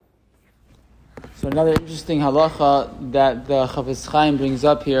So another interesting halacha that the Chafetz Chaim brings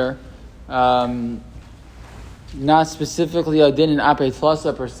up here, not specifically a din in apei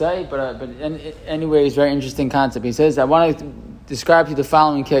tlasa per se, but anyway, it's a very interesting concept. He says, I want to describe to you the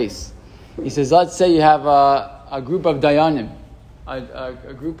following case. He says, let's say you have a group of dayanim,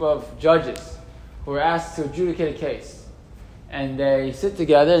 a group of judges who are asked to adjudicate a case. And they sit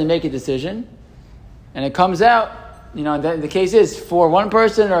together and make a decision, and it comes out, the case is for one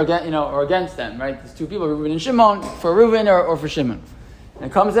person or against them, right? There's two people, Reuven and Shimon, for Reuven or for Shimon. And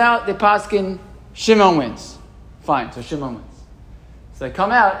it comes out, they paskin, Shimon wins. Fine, so Shimon wins. So they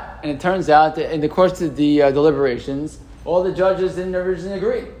come out, and it turns out that in the course of the deliberations, all the judges didn't originally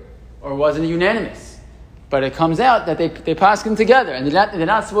agree, or wasn't unanimous. But it comes out that they paskin together, and they're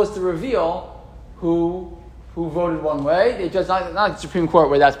not supposed to reveal who voted one way. They just not the Supreme Court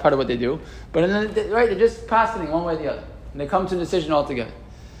where that's part of what they do, but they're just passing one way or the other, and they come to a decision altogether.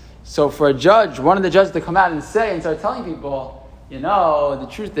 So for a judge, one of the judges to come out and start telling people, the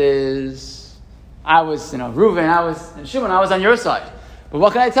truth is, I was, Reuven, and Shimon, I was on your side. But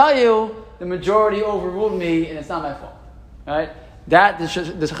what can I tell you? The majority overruled me, and it's not my fault. Right? That the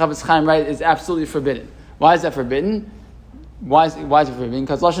Chafetz Chaim is absolutely forbidden. Why is that forbidden? Why is it forbidden?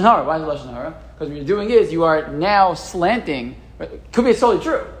 Because Lashon Hara. Why is it Lashon Hara? Because what you're doing is you are now slanting. It could be solely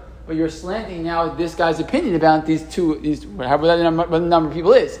true, but you're slanting now this guy's opinion about these whatever the number of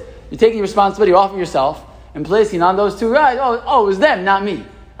people is. You're taking responsibility off of yourself and placing on those two guys. Oh, it was them, not me.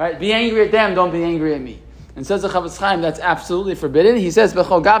 Right? Be angry at them. Don't be angry at me. And says the Chafetz Chaim, that's absolutely forbidden. He says,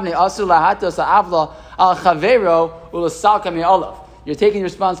 "B'chol gavnei asur lahatos ha'avla al chavero u'lesalka me'olav." You're taking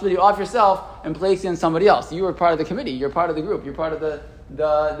responsibility off yourself and placing it on somebody else. You are part of the committee. You're part of the group. You're part of the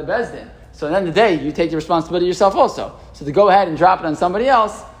Beis Din. So at the end of the day, you take the responsibility yourself also. So to go ahead and drop it on somebody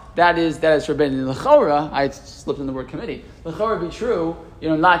else, that is forbidden. In l'chora, I slipped in the word committee. L'chora be true,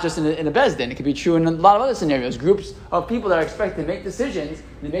 not just in a Beis Din. It could be true in a lot of other scenarios. Groups of people that are expected to make decisions,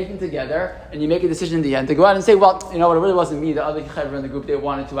 and they make them together, and you make a decision in the end. To go out and say, well, it really wasn't me. The other chevra in the group, they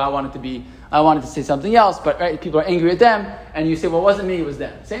wanted to. I wanted to say something else, but right, people are angry at them, and you say, well, it wasn't me, it was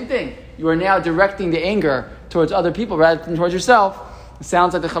them. Same thing. You are now directing the anger towards other people rather than towards yourself. It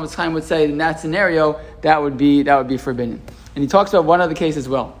sounds like the Chafetz Chaim would say in that scenario, that would be forbidden. And he talks about one other case as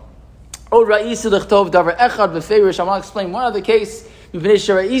well. I want to explain one other case. A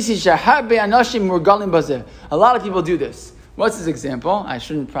lot of people do this. What's his example? I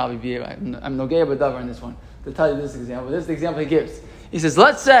shouldn't probably be, I'm nogea b'davar in this one, to tell you this example. This is the example he gives. He says,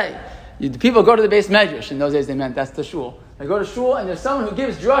 let's say, the people go to the base medrash. In those days they meant that's the shul. They go to shul and there's someone who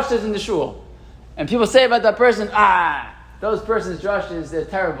gives drushes in the shul. And people say about that person, those person's drushes, they're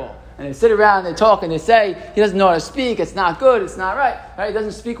terrible. And they sit around, they talk, and they say, he doesn't know how to speak, it's not good, it's not right. He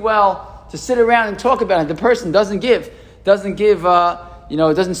doesn't speak well. To sit around and talk about it, the person doesn't speak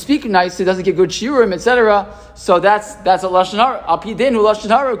nicely, doesn't give good shiurim, etc. So that's a lashon hara. Al pi din hu lashon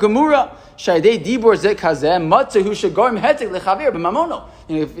hara gemura. Shaydei dibur zeh kazeh matzahu shegorim hetek lechaver b'mamono.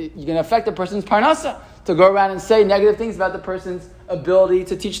 If you're going to affect a person's parnasa, to go around and say negative things about the person's ability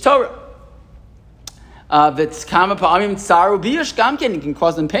to teach Torah. It can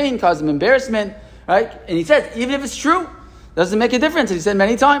cause them pain, cause them embarrassment, right? And he says, even if it's true, doesn't make a difference. He said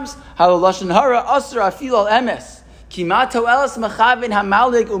many times, "How lashon hara asur afil al emes kimato elas machavin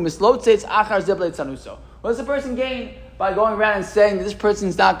hamalig umislotzes achar zeblet sanuso." What does the person gain by going around and saying that this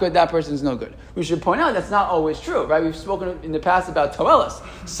person's not good, that person's no good? We should point out that's not always true, right? We've spoken in the past about toelas.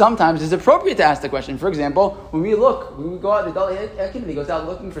 Sometimes it's appropriate to ask the question. For example, when we go out, the Dali Ekimini goes out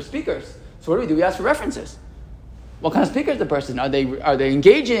looking for speakers. So what do? We ask for references. What kind of speaker is the person? Are they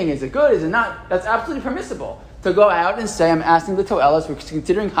engaging? Is it good? Is it not? That's absolutely permissible. To go out and say, I'm asking the toelas, we're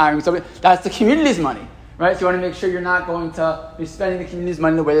considering hiring somebody. That's the community's money, right? So you want to make sure you're not going to be spending the community's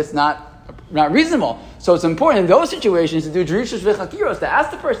money in a way that's not reasonable. So it's important in those situations to do drishos v'chakiros, to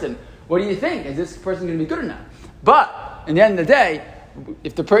ask the person, what do you think? Is this person going to be good or not? But in the end of the day,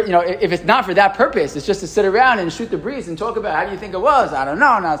 if if it's not for that purpose, it's just to sit around and shoot the breeze and talk about how do you think it was? I don't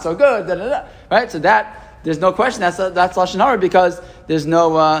know, not so good, right? So that there's no question that's lashon hara because there's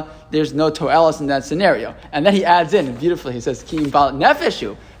no toelas in that scenario. And then he adds in beautifully. He says, "Ki bal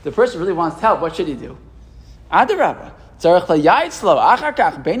nefeshu." The person really wants help. What should he do? Adarabba. Tzarich layayitzlo achar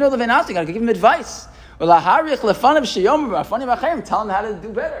kach beino levenasu. You got to give him advice. Ulaharich lefanav sheyom v'afanim achayim. Tell him how to do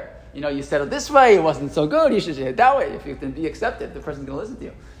better. You said it this way. It wasn't so good. You should say it that way. If you can be accepted, the person's going to listen to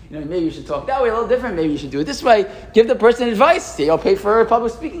you. Maybe you should talk that way a little different. Maybe you should do it this way. Give the person advice. Say, I'll pay for a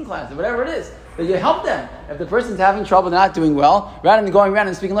public speaking class or whatever it is. But you help them. If the person's having trouble, not doing well, rather than going around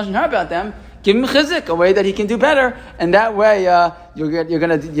and speaking lashon hara about them, give him chizik, a way that he can do better, and that way you're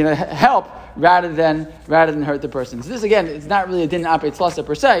going to help rather than hurt the person. So this, again, it's not really a din apei tlasa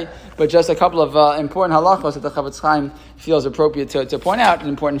per se, but just a couple of important halachos that the Chafetz Chaim feels appropriate to point out and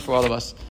important for all of us.